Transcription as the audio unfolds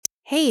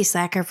Hey,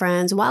 Slacker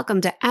friends,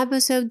 welcome to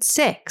episode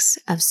 6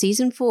 of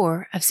season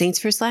 4 of Saints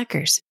for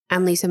Slackers.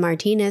 I'm Lisa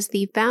Martinez,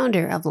 the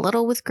founder of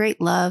Little with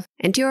Great Love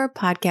and your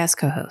podcast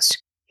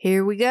co-host.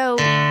 Here we go.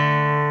 Don't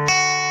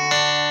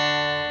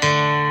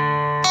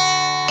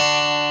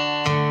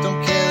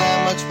care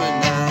that much, but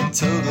not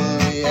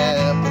totally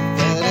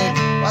apathetic.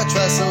 Why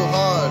try so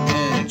hard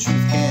when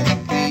truth can't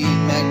be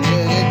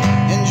magnetic?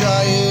 And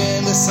draw you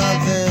into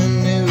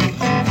something new,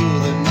 cool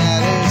that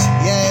matters.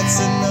 Yeah,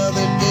 it's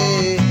another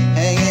day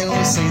hanging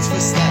with Saints for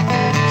Slackers.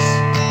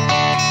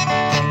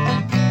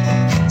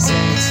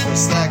 Saints for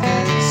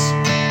Slackers.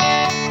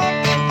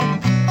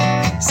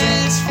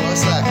 Saints for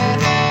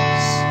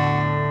Slackers.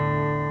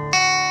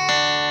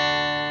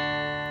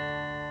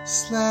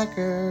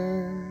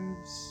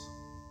 Slackers.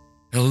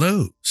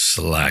 Hello,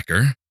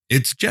 Slacker.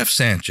 It's Jeff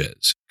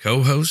Sanchez,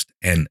 co-host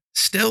and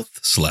stealth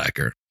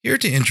slacker, here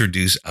to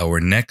introduce our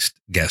next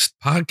guest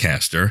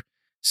podcaster,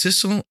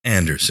 Sissel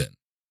Anderson.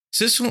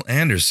 Sissel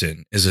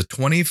Anderson is a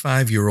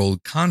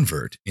 25-year-old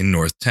convert in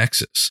North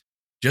Texas.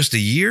 Just a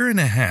year and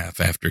a half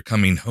after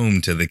coming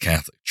home to the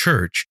Catholic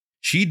Church,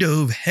 she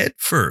dove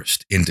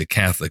headfirst into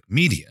Catholic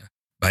media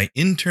by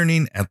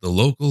interning at the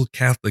local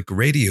Catholic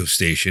radio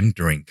station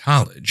during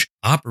college,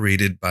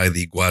 operated by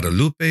the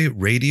Guadalupe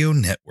Radio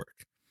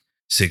Network.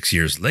 6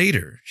 years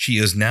later, she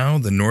is now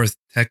the North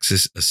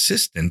Texas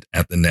assistant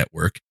at the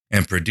network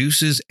and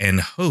produces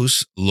and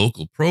hosts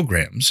local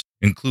programs,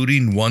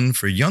 including one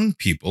for young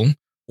people,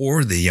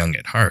 or the young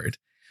at heart,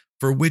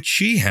 for which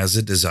she has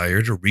a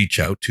desire to reach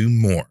out to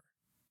more.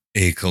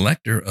 A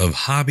collector of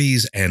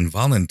hobbies and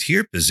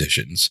volunteer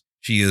positions,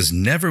 she is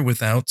never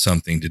without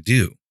something to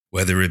do,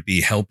 whether it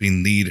be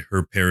helping lead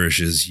her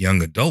parish's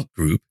young adult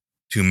group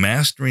to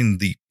mastering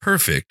the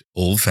perfect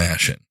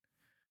old-fashioned.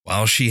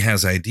 While she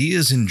has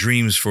ideas and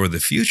dreams for the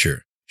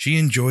future, she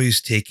enjoys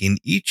taking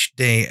each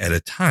day at a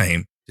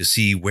time to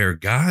see where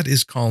God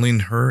is calling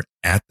her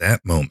at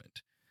that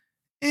moment.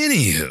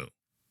 Anywho,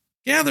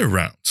 gather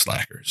round,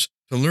 slackers,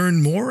 to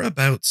learn more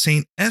about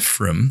St.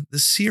 Ephraim the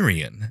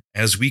Syrian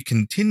as we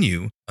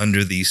continue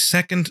under the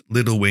second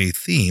Little Way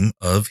theme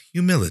of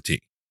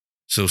humility.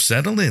 So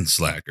settle in,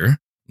 slacker.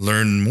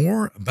 Learn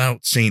more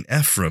about St.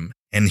 Ephraim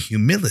and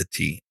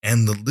humility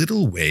and the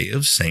little way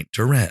of St.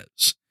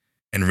 Therese.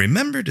 And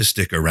remember to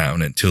stick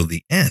around until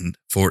the end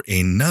for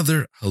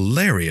another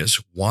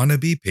hilarious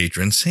wannabe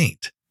patron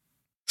saint.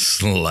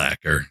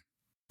 Slacker.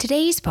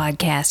 Today's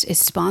podcast is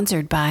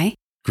sponsored by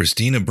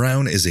Christina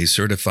Brown is a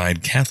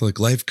certified Catholic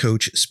life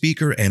coach,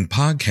 speaker, and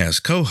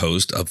podcast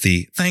co-host of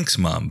the Thanks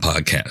Mom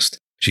podcast.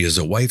 She is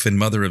a wife and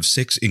mother of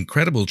 6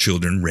 incredible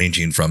children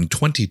ranging from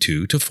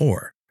 22 to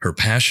 4. Her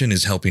passion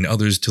is helping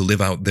others to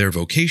live out their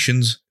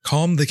vocations,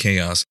 calm the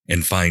chaos,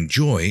 and find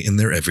joy in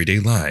their everyday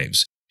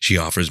lives. She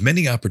offers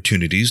many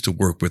opportunities to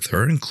work with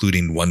her,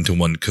 including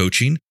one-to-one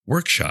coaching,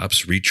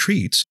 workshops,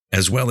 retreats,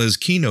 as well as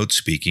keynote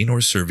speaking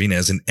or serving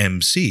as an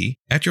MC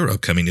at your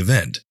upcoming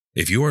event.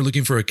 If you are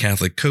looking for a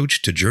Catholic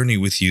coach to journey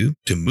with you,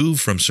 to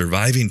move from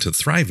surviving to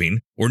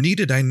thriving, or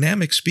need a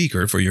dynamic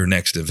speaker for your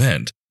next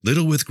event,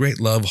 Little with Great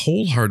Love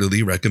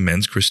wholeheartedly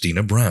recommends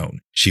Christina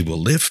Brown. She will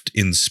lift,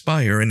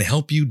 inspire, and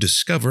help you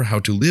discover how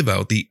to live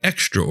out the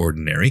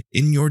extraordinary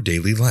in your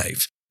daily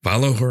life.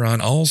 Follow her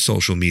on all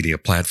social media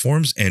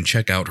platforms and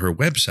check out her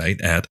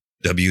website at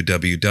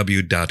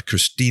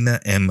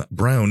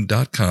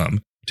www.christinambrown.com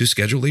to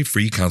schedule a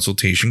free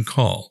consultation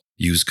call.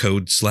 Use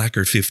code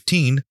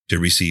SLACKER15 to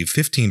receive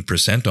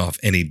 15% off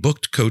any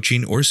booked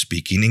coaching or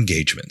speaking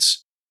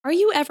engagements. Are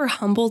you ever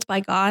humbled by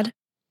God?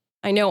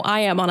 I know I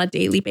am on a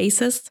daily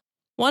basis.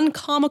 One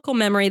comical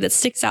memory that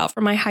sticks out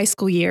from my high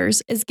school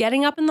years is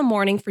getting up in the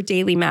morning for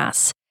daily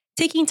mass,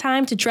 taking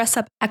time to dress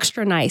up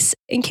extra nice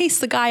in case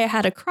the guy I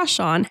had a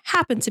crush on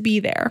happened to be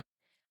there.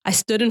 I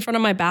stood in front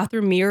of my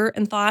bathroom mirror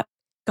and thought,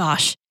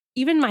 gosh,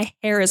 even my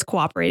hair is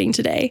cooperating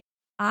today.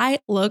 I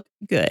look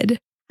good.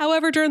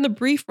 However, during the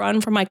brief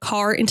run from my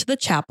car into the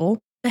chapel,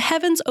 the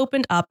heavens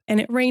opened up and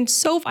it rained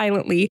so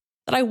violently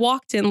that I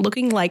walked in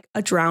looking like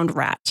a drowned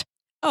rat.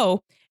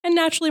 Oh, and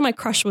naturally my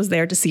crush was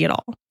there to see it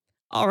all.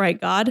 All right,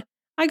 God,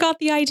 I got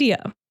the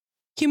idea.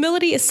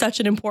 Humility is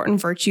such an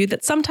important virtue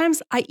that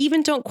sometimes I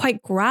even don't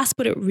quite grasp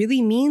what it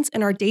really means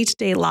in our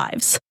day-to-day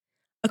lives.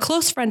 A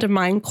close friend of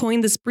mine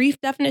coined this brief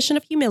definition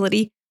of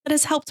humility that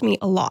has helped me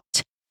a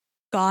lot.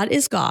 God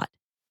is God,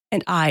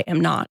 and I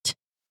am not.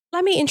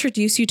 Let me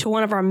introduce you to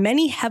one of our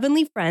many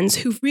heavenly friends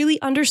who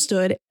really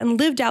understood and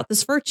lived out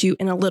this virtue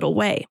in a little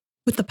way,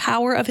 with the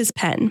power of his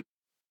pen.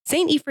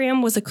 Saint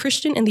Ephraim was a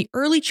Christian in the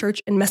early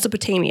church in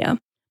Mesopotamia,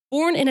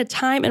 born in a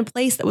time and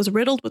place that was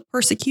riddled with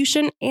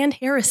persecution and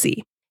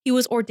heresy. He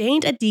was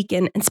ordained a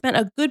deacon and spent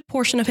a good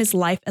portion of his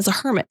life as a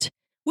hermit,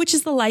 which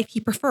is the life he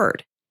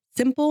preferred,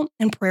 simple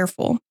and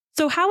prayerful.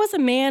 So how is a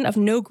man of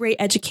no great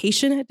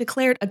education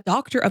declared a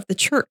doctor of the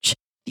church,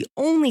 the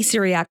only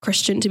Syriac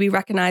Christian to be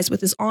recognized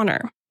with his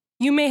honor?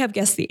 You may have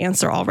guessed the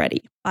answer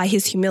already, by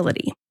his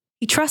humility.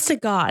 He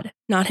trusted God,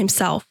 not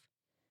himself.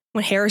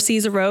 When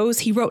heresies arose,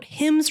 he wrote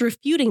hymns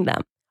refuting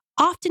them,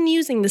 often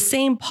using the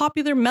same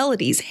popular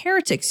melodies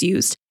heretics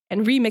used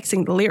and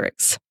remixing the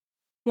lyrics.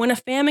 When a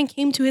famine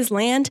came to his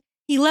land,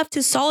 he left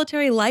his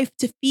solitary life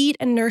to feed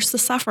and nurse the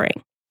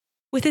suffering.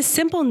 With his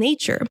simple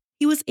nature,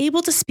 he was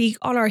able to speak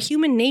on our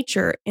human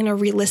nature in a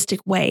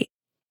realistic way.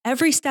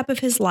 Every step of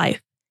his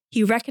life,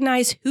 he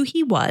recognized who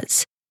he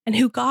was and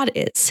who God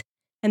is,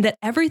 and that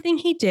everything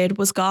he did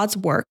was God's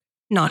work,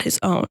 not his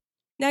own.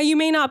 Now, you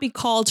may not be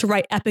called to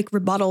write epic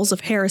rebuttals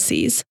of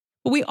heresies,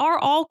 but we are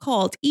all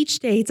called each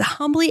day to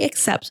humbly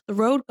accept the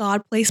road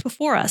God placed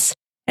before us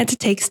and to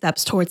take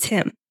steps towards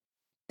him.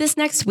 This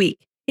next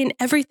week, in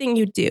everything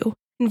you do,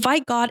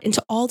 invite God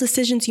into all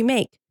decisions you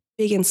make,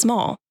 big and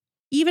small,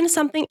 even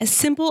something as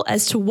simple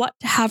as to what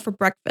to have for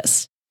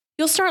breakfast.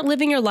 You'll start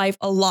living your life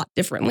a lot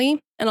differently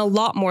and a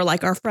lot more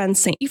like our friends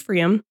St.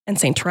 Ephraim and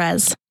St.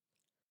 Therese.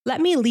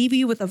 Let me leave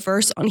you with a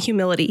verse on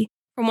humility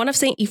from one of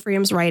St.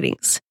 Ephraim's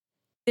writings.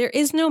 There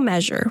is no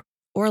measure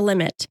or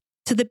limit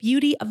to the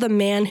beauty of the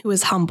man who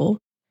is humble.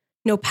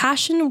 No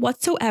passion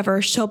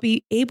whatsoever shall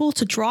be able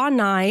to draw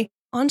nigh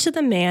unto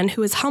the man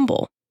who is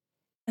humble,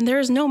 and there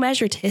is no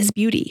measure to his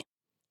beauty.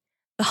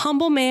 The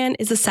humble man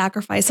is the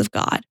sacrifice of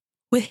God.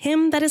 With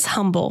him that is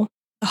humble,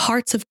 the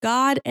hearts of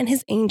God and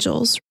his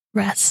angels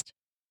rest.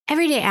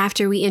 Every day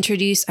after we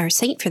introduce our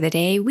saint for the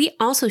day, we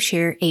also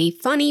share a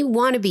funny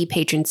wannabe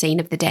patron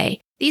saint of the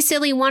day. These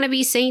silly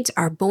wannabe saints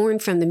are born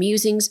from the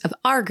musings of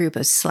our group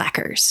of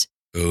slackers.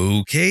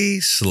 Okay,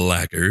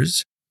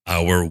 slackers.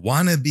 Our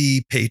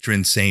wannabe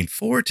patron saint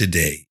for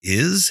today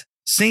is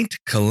Saint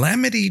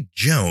Calamity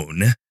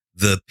Joan,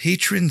 the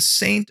patron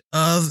saint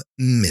of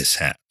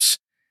mishaps.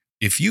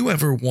 If you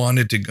ever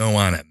wanted to go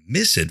on a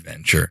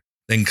misadventure,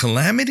 then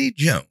Calamity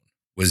Joan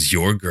was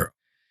your girl.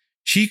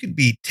 She could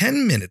be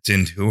 10 minutes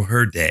into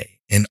her day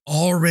and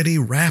already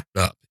wrapped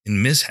up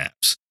in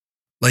mishaps,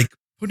 like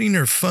putting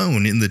her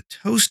phone in the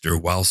toaster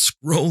while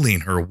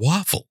scrolling her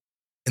waffle,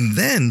 and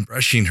then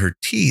brushing her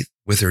teeth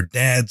with her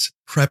dad's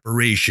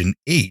Preparation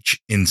H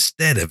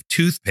instead of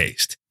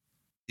toothpaste.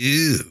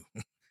 Ew.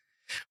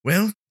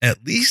 Well,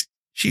 at least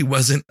she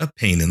wasn't a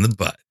pain in the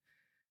butt.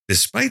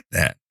 Despite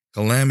that,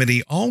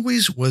 Calamity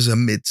always was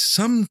amid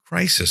some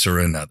crisis or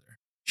another.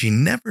 She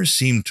never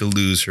seemed to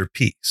lose her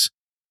peace.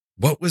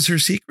 What was her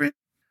secret?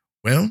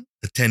 Well,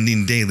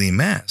 attending daily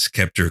mass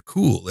kept her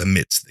cool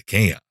amidst the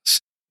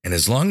chaos. And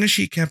as long as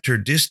she kept her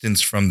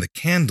distance from the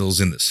candles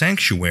in the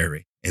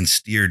sanctuary and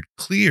steered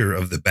clear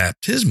of the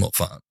baptismal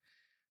font,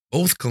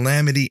 both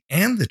Calamity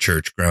and the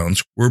church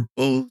grounds were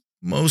both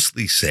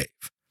mostly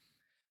safe.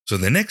 So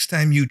the next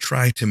time you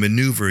try to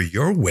maneuver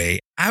your way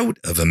out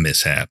of a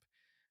mishap,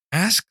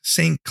 ask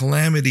St.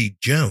 Calamity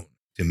Joan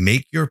to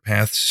make your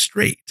path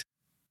straight.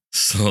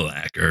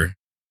 Slacker.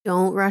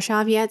 Don't rush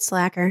off yet,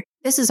 slacker.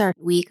 This is our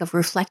week of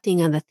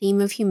reflecting on the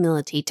theme of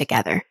humility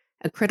together.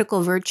 A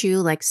critical virtue,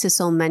 like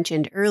Sissel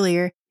mentioned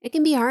earlier, it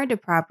can be hard to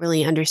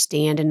properly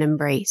understand and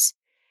embrace.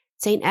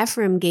 St.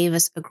 Ephraim gave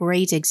us a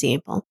great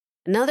example.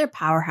 Another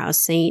powerhouse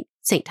saint,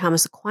 St.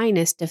 Thomas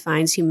Aquinas,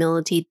 defines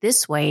humility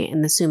this way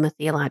in the Summa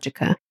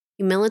Theologica.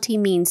 Humility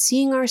means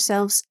seeing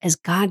ourselves as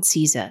God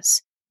sees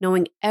us,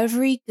 knowing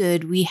every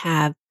good we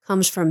have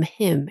comes from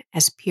Him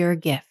as pure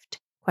gift.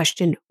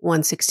 Question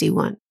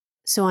 161.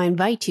 So I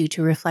invite you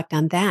to reflect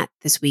on that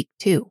this week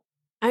too.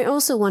 I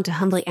also want to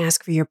humbly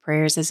ask for your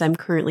prayers as I'm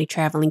currently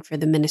traveling for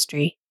the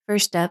ministry.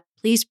 First up,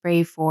 please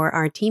pray for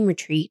our team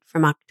retreat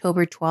from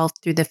October 12th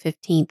through the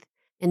 15th,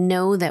 and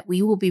know that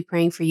we will be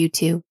praying for you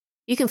too.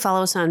 You can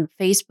follow us on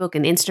Facebook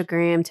and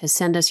Instagram to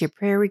send us your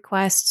prayer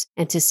requests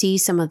and to see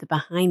some of the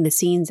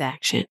behind-the-scenes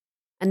action.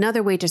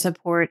 Another way to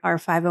support our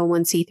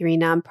 501c3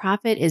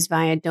 nonprofit is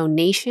via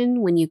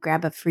donation when you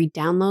grab a free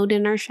download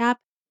in our shop,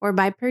 or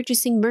by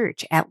purchasing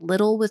merch at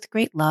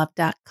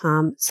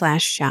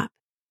littlewithgreatlove.com/shop.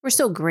 We're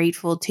so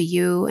grateful to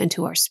you and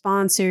to our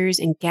sponsors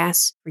and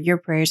guests for your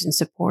prayers and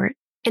support.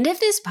 And if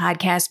this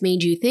podcast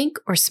made you think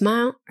or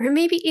smile or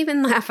maybe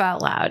even laugh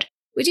out loud,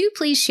 would you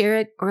please share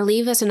it or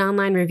leave us an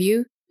online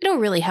review? It'll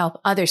really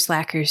help other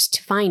slackers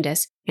to find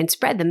us and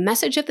spread the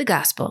message of the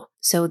gospel.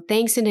 So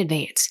thanks in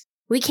advance.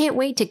 We can't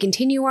wait to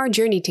continue our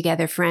journey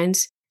together,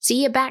 friends.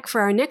 See you back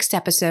for our next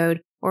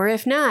episode, or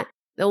if not,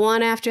 the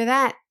one after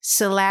that,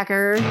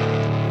 slacker.